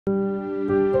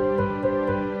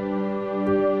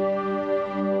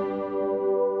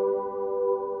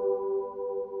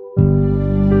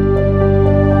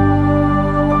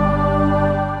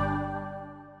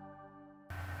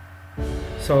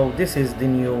So this is the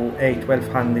new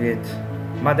A1200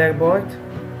 motherboard.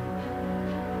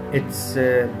 It's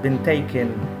been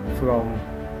taken from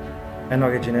an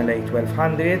original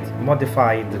A1200,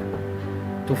 modified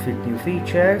to fit new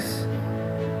features,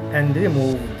 and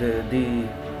removed the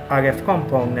RF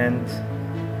component,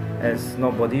 as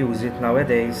nobody uses it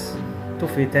nowadays, to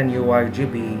fit a new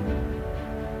RGB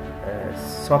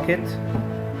socket.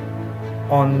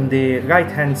 On the right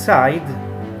hand side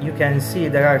you can see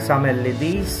there are some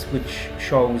LEDs which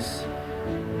shows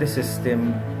the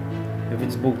system if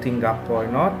it's booting up or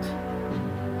not.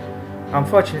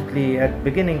 Unfortunately, at the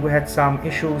beginning we had some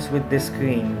issues with the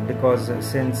screen, because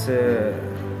since we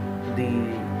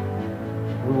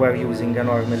were using a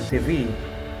normal TV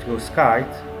through SCART,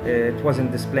 it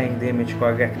wasn't displaying the image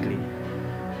correctly.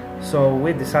 So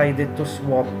we decided to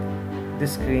swap the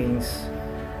screens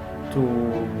to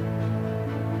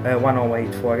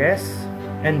 1084S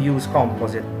and use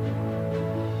composite.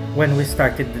 When we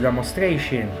started the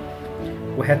demonstration,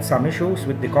 we had some issues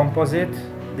with the composite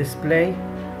display,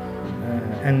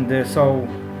 so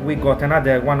we got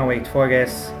another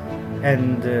 1084S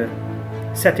and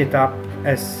set it up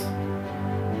as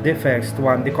the first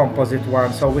one, the composite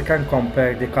one, so we can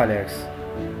compare the colors.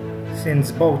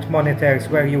 Since both monitors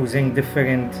were using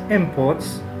different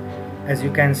inputs, as you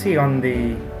can see on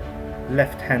the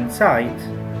left hand side,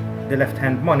 the left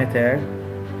hand monitor,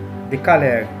 the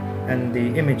color and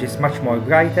the image is much more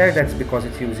brighter. That's because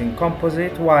it's using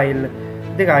composite, while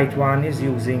the right one is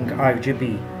using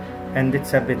RGB and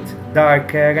it's a bit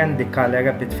darker and the color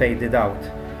a bit faded out.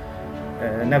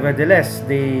 Nevertheless,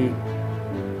 the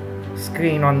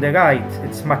screen on the right,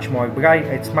 it's much more bright,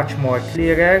 it's much more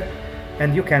clearer,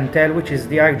 and you can tell which is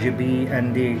the RGB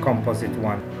and the composite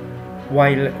one.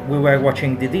 While we were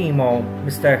watching the demo,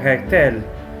 Mr. Hertell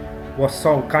was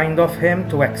so kind of him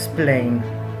to explain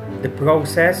the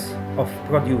process of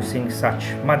producing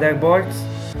such motherboards.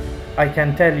 I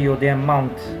can tell you the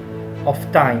amount of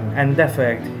time and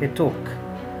effort he took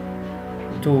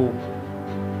to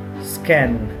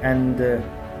scan and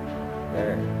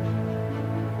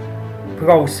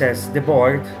process the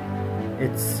board.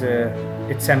 It's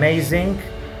amazing,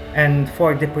 and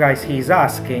for the price he's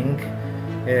asking,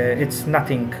 it's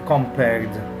nothing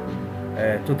compared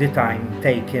to the time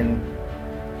taken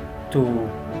to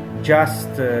just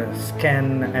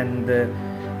scan and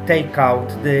take out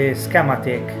the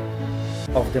schematic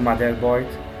of the motherboard.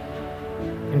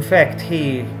 In fact,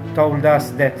 he told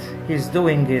us that he's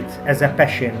doing it as a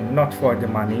passion, not for the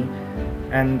money,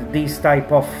 and this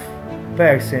type of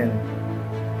person,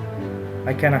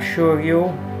 I can assure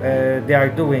you, they are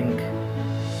doing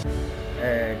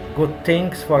good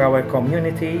things for our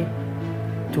community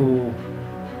to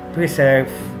preserve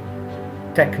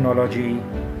technology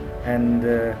and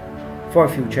for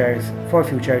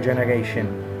future generation.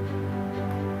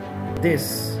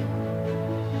 This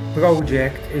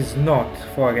project is not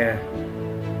for a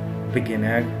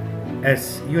beginner,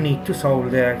 as you need to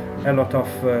solder a lot of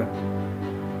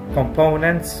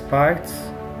components, parts,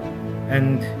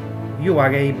 and you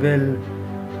are able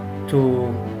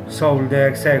to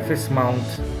solder surface mount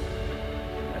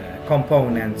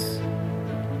components.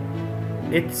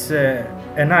 It's a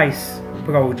nice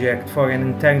project for an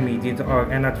intermediate or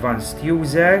an advanced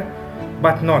user,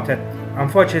 but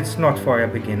unfortunately it's not for a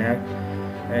beginner.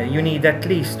 You need at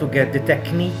least to get the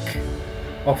technique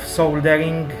of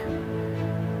soldering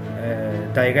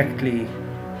directly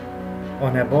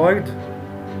on a board,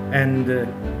 and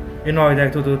in order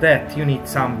to do that you need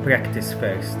some practice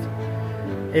first.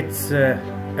 It's a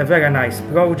very nice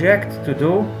project to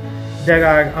do. There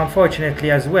are unfortunately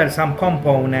as well some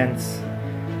components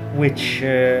which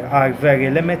are very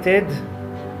limited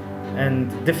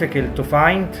and difficult to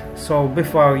find, so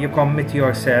before you commit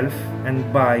yourself and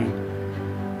buy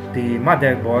the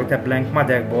motherboard, a blank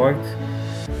motherboard,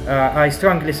 I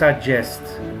strongly suggest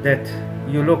that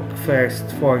you look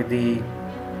first for the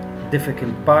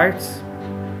difficult parts,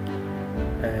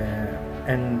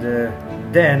 and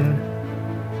then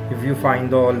if you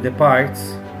find all the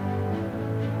parts,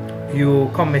 you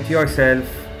commit yourself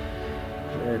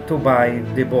to buy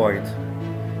the board.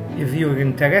 If you're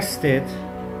interested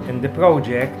in the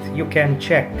project, you can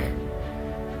check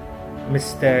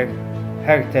Mr.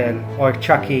 Hertell or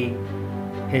Chucky,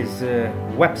 his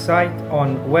website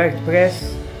on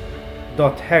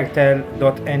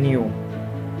wordpress.hertell.nu.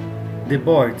 The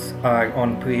boards are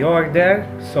on pre-order,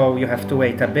 so you have to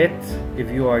wait a bit if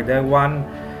you order one,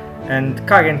 and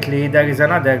currently there is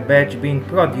another batch being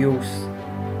produced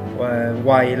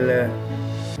while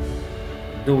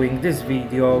doing this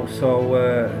video, so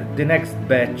the next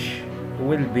batch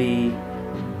will be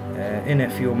in a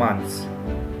few months.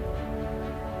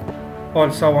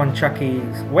 Also on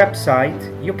Chucky's website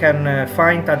you can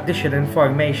find additional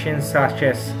information such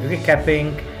as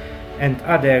recapping and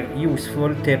other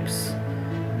useful tips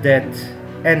that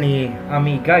any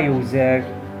Amiga user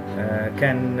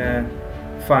can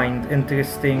find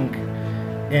interesting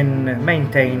in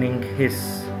maintaining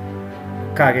his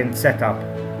current setup.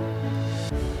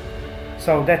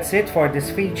 So that's it for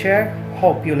this feature.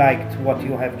 Hope you liked what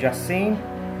you have just seen.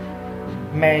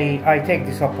 May I take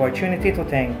this opportunity to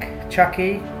thank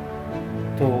Chucky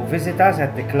to visit us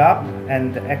at the club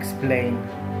and explain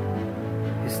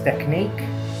his technique.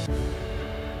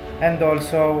 And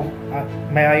also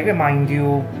may I remind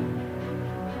you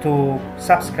to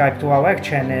subscribe to our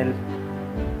channel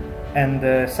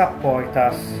and support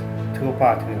us through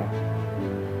Patreon.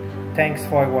 Thanks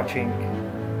for watching.